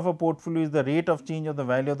value of a portfolio is the rate of change of the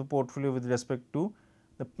value of the portfolio with respect to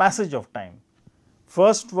the passage of time.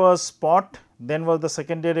 First was spot, then was the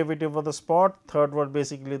second derivative of the spot, third was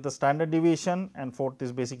basically the standard deviation, and fourth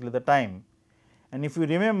is basically the time. And if you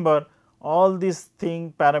remember, all these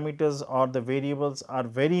parameters or the variables are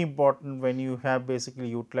very important when you have basically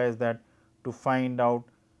utilized that to find out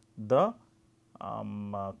the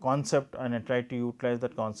concept, and I try to utilize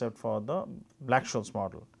that concept for the Black-Scholes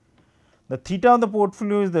model. The theta of the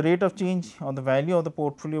portfolio is the rate of change of the value of the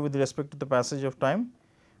portfolio with respect to the passage of time,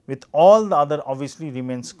 with all the other obviously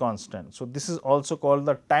remains constant. So, this is also called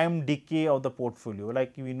the time decay of the portfolio,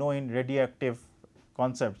 like we know in radioactive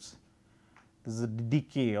concepts, this is the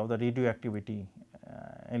decay of the radioactivity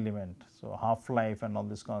element. So, half life and all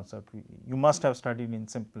this concept you must have studied in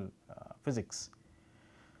simple physics.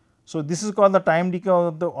 So, this is called the time decay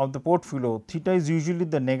of the portfolio. Theta is usually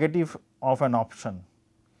the negative of an option,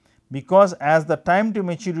 because as the time to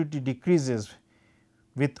maturity decreases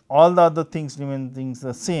with all the other things remaining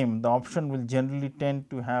the same, the option will generally tend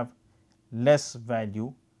to have less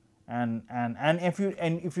value. And if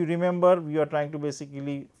you remember, we are trying to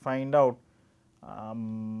basically find out,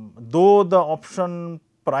 though the option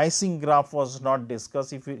pricing graph was not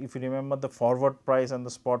discussed, if you remember, the forward price and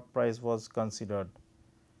the spot price was considered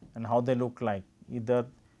and how they look like. Either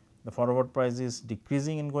the forward price is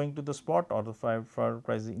decreasing and going to the spot, or the forward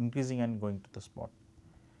price is increasing and going to the spot.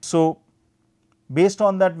 So, based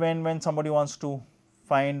on that, when somebody wants to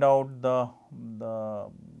find out the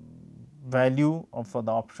value of for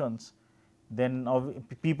the options, then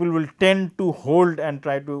people will tend to hold and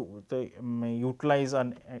try to utilize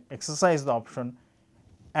and exercise the option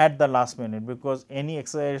at the last minute, because any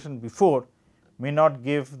exercisation before may not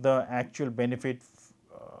give the actual benefit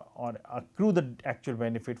or accrue the actual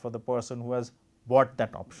benefit for the person who has bought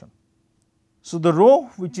that option. So, the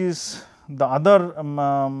rho, which is the other,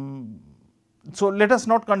 so let us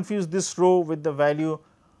not confuse this rho with the value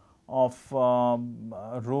of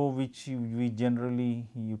rho which we generally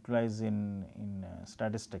utilize in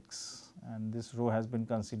statistics, and this rho has been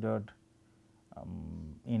considered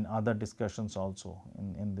in other discussions also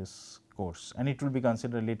in this course, and it will be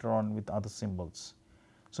considered later on with other symbols.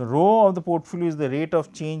 So, rho of the portfolio is the rate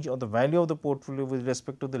of change or the value of the portfolio with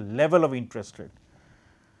respect to the level of interest rate.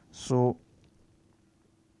 So,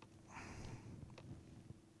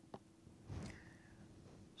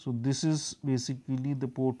 this is basically the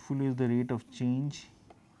portfolio is the rate of change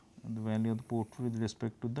and the value of the portfolio with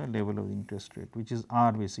respect to the level of interest rate, which is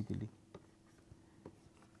R basically.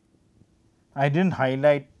 I did not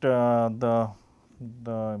highlight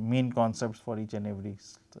the main concepts for each and every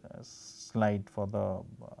slide for the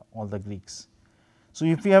all the Greeks. So,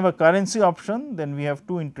 if we have a currency option, then we have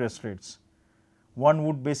two interest rates. One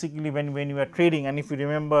would basically when you are trading, and if you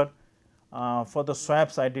remember, for the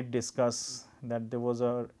swaps I did discuss that there was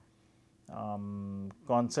a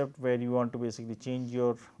concept where you want to basically change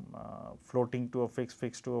your floating to a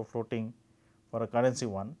fixed to a floating for a currency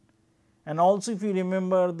one. And also if you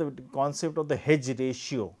remember the concept of the hedge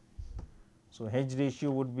ratio. So, hedge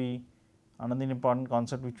ratio would be another important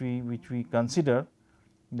concept which we consider,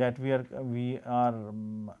 that we are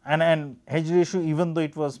and hedge ratio, even though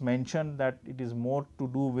it was mentioned that it is more to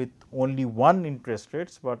do with only one interest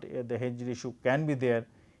rates, but the hedge ratio can be there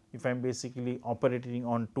if I am basically operating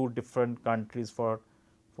on two different countries for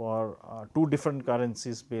two different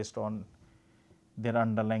currencies based on their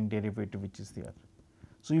underlying derivative which is there.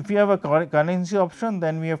 So, if you have a currency option,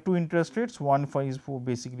 then we have two interest rates, one is for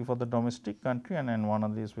basically for the domestic country, and then one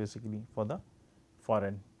other is basically for the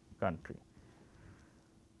foreign country.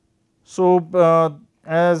 So,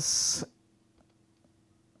 as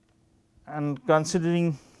and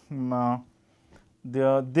considering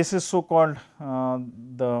this is so called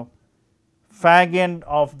the fag end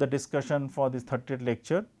of the discussion for this 30th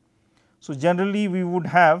lecture. So, generally we would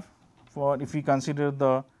have, for if we consider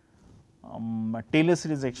the Taylor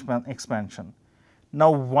series expansion.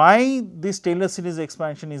 Now, why this Taylor series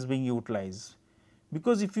expansion is being utilized?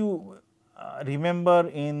 Because if you remember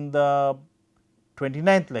in the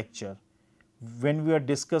 29th lecture, when we are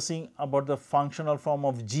discussing about the functional form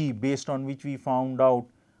of G based on which we found out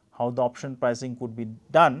how the option pricing could be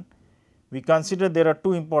done, we consider there are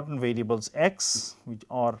two important variables x, which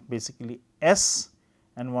are basically S,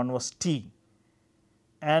 and one was T.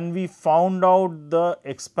 And we found out the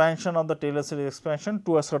expansion of the Taylor series expansion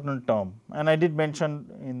to a certain term, and I did mention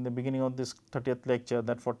in the beginning of this 30th lecture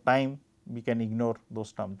that for time we can ignore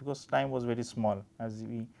those terms, because time was very small as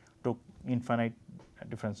we took infinite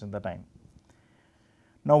difference in the time.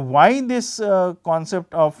 Now, why this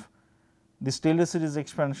concept of this Taylor series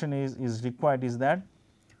expansion is required is that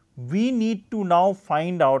we need to now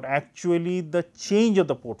find out actually the change of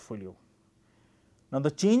the portfolio. Now, the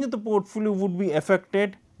change of the portfolio would be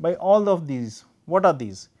affected by all of these. What are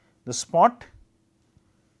these? The spot,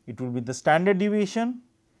 it will be the standard deviation,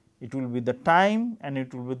 it will be the time, and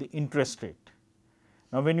it will be the interest rate.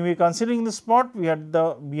 Now, when we are considering the spot, we had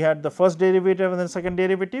the first derivative and the second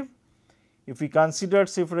derivative. If we considered,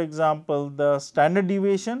 say for example, the standard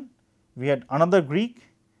deviation, we had another Greek.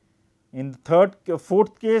 In the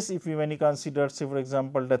fourth case, when you consider, say for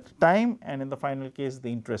example, the time, and in the final case the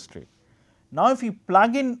interest rate. Now, if we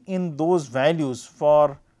plug in those values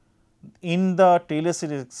for in the Taylor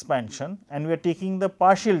series expansion, and we are taking the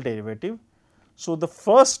partial derivative. So, the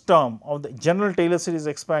first term of the general Taylor series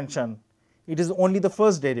expansion it is only the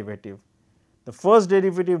first derivative. The first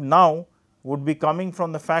derivative now would be coming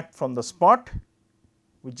from the fact from the spot,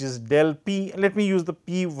 which is del p. Let me use the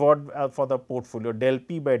p word for the portfolio, del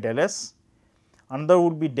p by del s. Another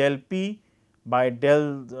would be del p by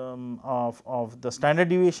del of the standard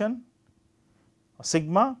deviation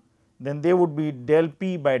sigma, then they would be del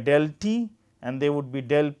p by del t, and they would be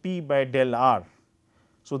del p by del r.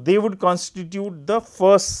 So, they would constitute the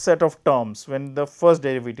first set of terms when the first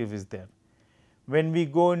derivative is there. When we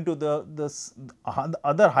go into the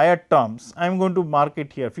other higher terms, I am going to mark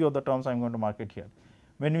it here, few of the terms I am going to mark it here.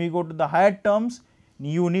 When we go to the higher terms,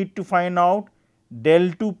 you need to find out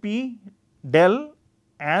del 2 p del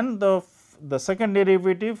and the second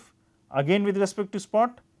derivative again with respect to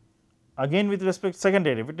spot, again with respect to second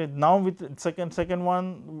derivative. Now, with second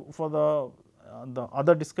one for the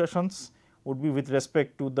other discussions would be with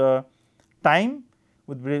respect to the time,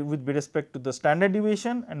 with respect to the standard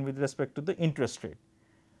deviation, and with respect to the interest rate.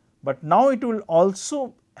 But now, it will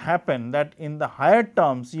also happen that in the higher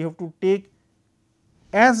terms you have to take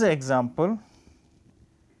as an example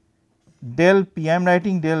del p. I am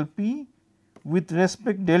writing del p with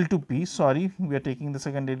respect del to p, sorry, we are taking the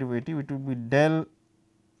second derivative, it will be del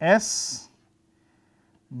s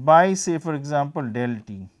by say for example del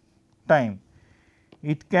t time.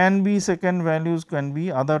 It can be second values, can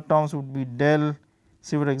be other terms would be del,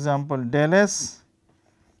 say for example del s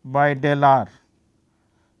by del r.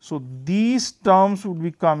 So, these terms would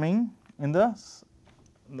be coming in the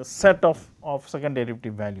set of second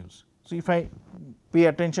derivative values. So, if I pay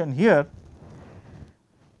attention here,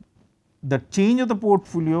 the change of the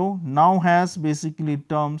portfolio now has basically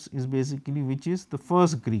terms is basically which is the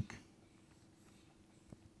first Greek.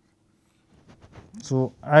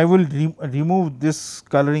 So, I will remove this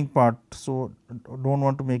coloring part. So, do not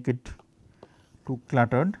want to make it too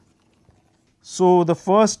cluttered. So, the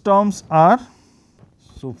first terms are,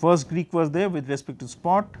 so first Greek was there with respect to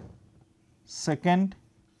spot, second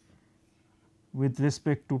with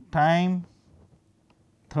respect to time,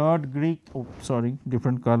 third Greek, oh sorry,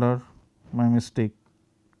 different color, my mistake,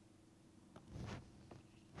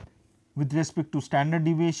 with respect to standard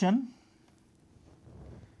deviation,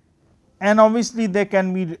 and obviously there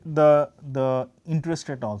can be the interest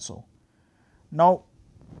rate also. Now,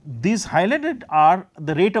 these highlighted are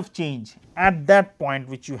the rate of change at that point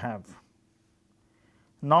which you have.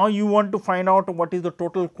 Now, you want to find out what is the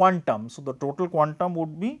total quantum. So, the total quantum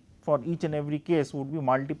would be for each and every case would be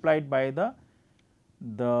multiplied by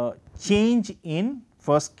the change in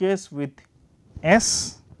first case with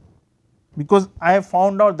s, because I have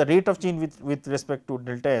found out the rate of change with respect to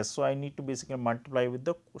delta s. So, I need to basically multiply with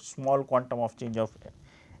the small quantum of change of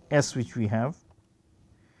s which we have.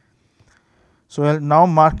 So, I will now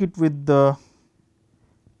mark it with the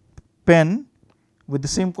pen with the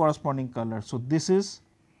same corresponding color. So, this is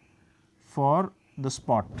for the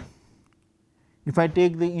spot. If I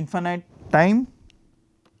take the infinite time,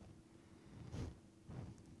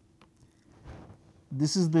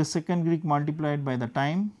 this is the second Greek multiplied by the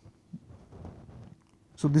time.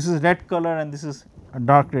 So, this is red color and this is a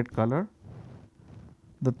dark red color.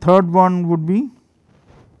 The third one would be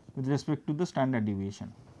with respect to the standard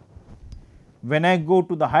deviation. When I go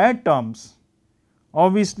to the higher terms,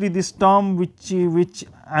 obviously this term which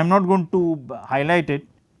I am not going to highlight it,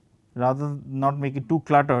 rather not make it too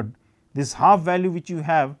cluttered. This half value which you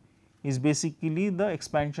have is basically the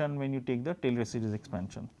expansion when you take the Taylor series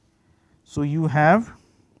expansion. So, you have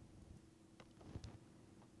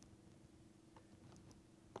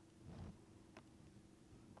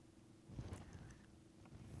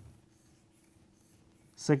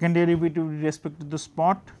second derivative with respect to the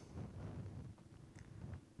spot,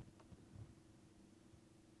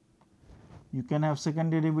 you can have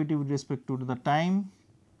second derivative with respect to the time,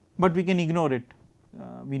 but we can ignore it.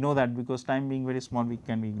 We know that because time being very small, we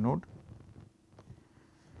can be ignored.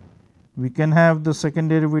 We can have the second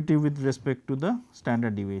derivative with respect to the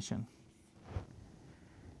standard deviation,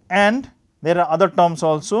 and there are other terms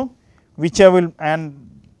also which I will, and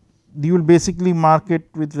you will basically mark it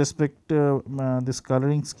with respect to this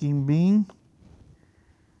coloring scheme being,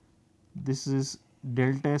 this is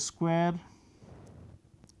delta square,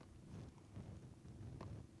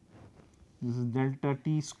 this is delta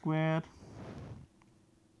t square,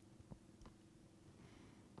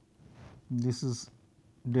 this is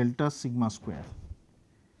delta sigma square.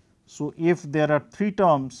 So, if there are 3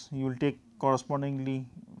 terms, you will take correspondingly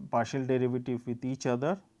partial derivative with each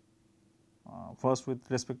other, first with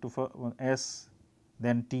respect to s,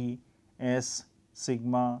 then t, s,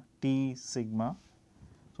 sigma, t, sigma.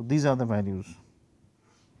 So, these are the values.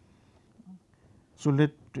 So,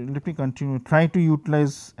 let me continue, try to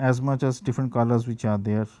utilize as much as different colors which are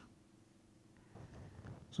there.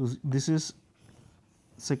 So, this is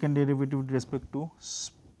second derivative with respect to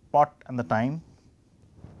spot and the time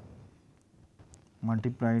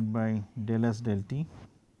multiplied by del S del t.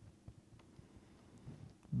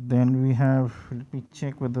 Then we have, let me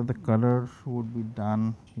check whether the color would be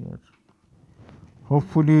done here.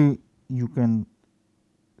 Hopefully, you can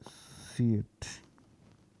see it.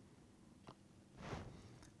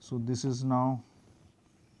 So, this is now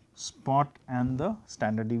spot and the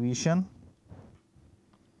standard deviation.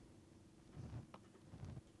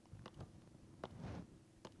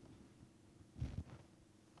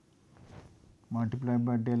 Multiplied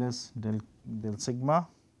by del S del sigma.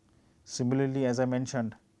 Similarly, as I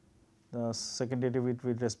mentioned, the second derivative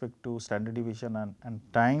with respect to standard deviation and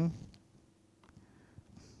time.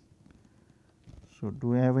 So,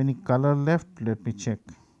 do I have any color left? Let me check.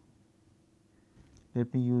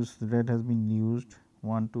 Let me use, the red has been used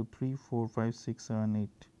 1, 2, 3, 4, 5, 6, 7,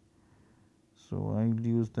 8. So, I will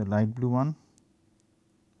use the light blue one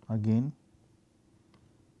again.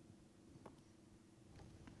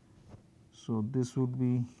 So, this would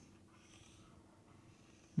be,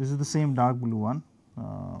 this is the same dark blue one,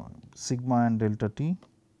 sigma and delta t.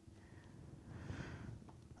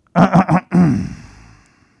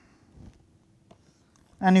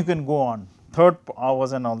 And you can go on, third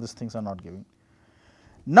hours and all these things are not giving.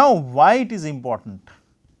 Now, why it is important?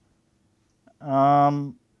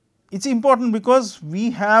 It is important because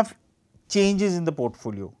we have changes in the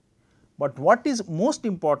portfolio, but what is most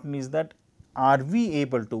important is that are we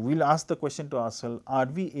able to, we will ask the question to ourselves, are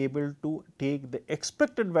we able to take the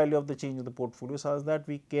expected value of the change in the portfolio such that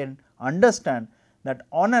we can understand that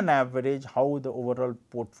on an average how the overall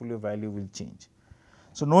portfolio value will change.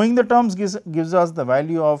 So, knowing the terms gives us the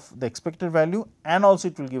value of the expected value and also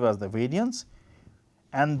it will give us the variance,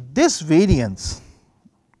 and this variance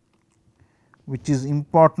which is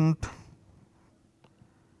important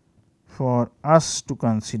for us to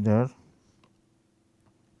consider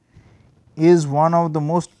is one of the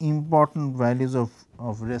most important values of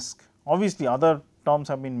risk. Obviously, other terms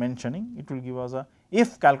have been mentioning, it will give us a,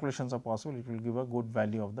 if calculations are possible, it will give a good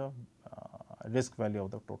value of the risk value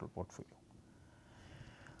of the total portfolio.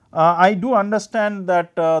 I do understand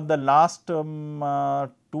that the last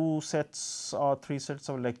 2 sets or 3 sets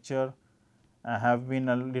of lecture have been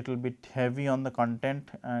a little bit heavy on the content,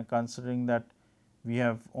 considering that we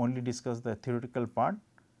have only discussed the theoretical part.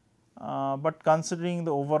 But considering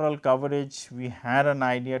the overall coverage, we had an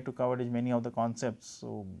idea to cover many of the concepts.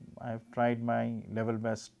 So, I have tried my level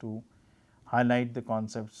best to highlight the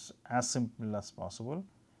concepts as simple as possible.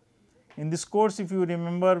 In this course, if you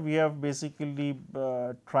remember, we have basically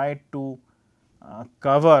tried to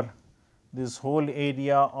cover this whole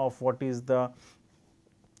area of what is the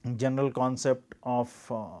general concept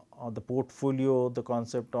of the portfolio, the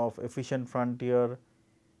concept of efficient frontier,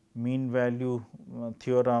 mean value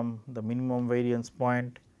theorem, the minimum variance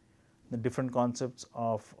point, the different concepts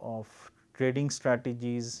of trading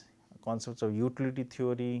strategies, concepts of utility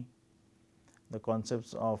theory, the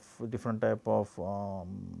concepts of different type of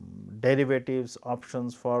derivatives,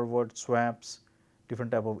 options, forward, swaps,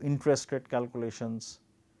 different type of interest rate calculations,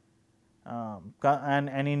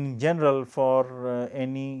 and in general for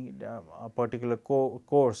any particular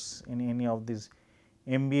course in any of these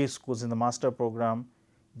MBA schools in the master program,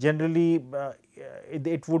 generally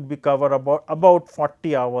it would be cover about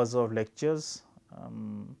 40 hours of lectures.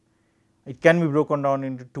 It can be broken down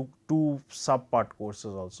into two sub part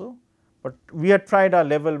courses also, but we had tried our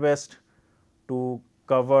level best to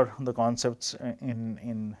cover the concepts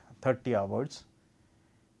in 30 hours.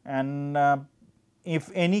 And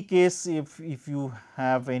if any case, if you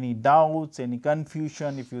have any doubts, any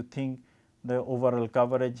confusion, if you think the overall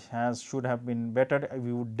coverage should have been better,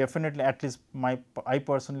 we would definitely, at least I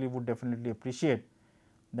personally would definitely appreciate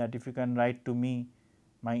that if you can write to me.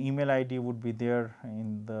 My email ID would be there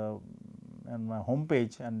in my home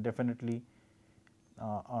page, and definitely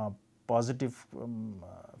positive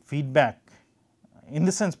feedback, in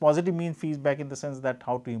the sense positive means feedback in the sense that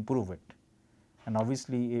how to improve it, and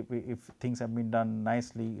obviously if things have been done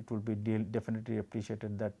nicely, it will be definitely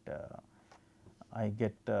appreciated that I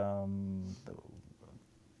get the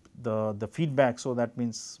feedback. So, that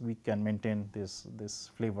means we can maintain this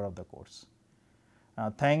flavor of the course.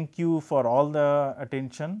 Thank you for all the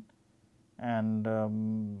attention, and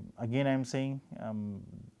again I am saying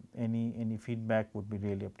any feedback would be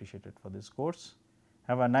really appreciated for this course.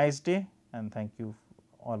 Have a nice day, and thank you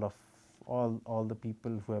all the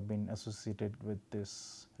people who have been associated with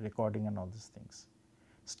this recording and all these things.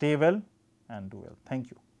 Stay well and do well. Thank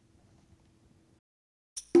you.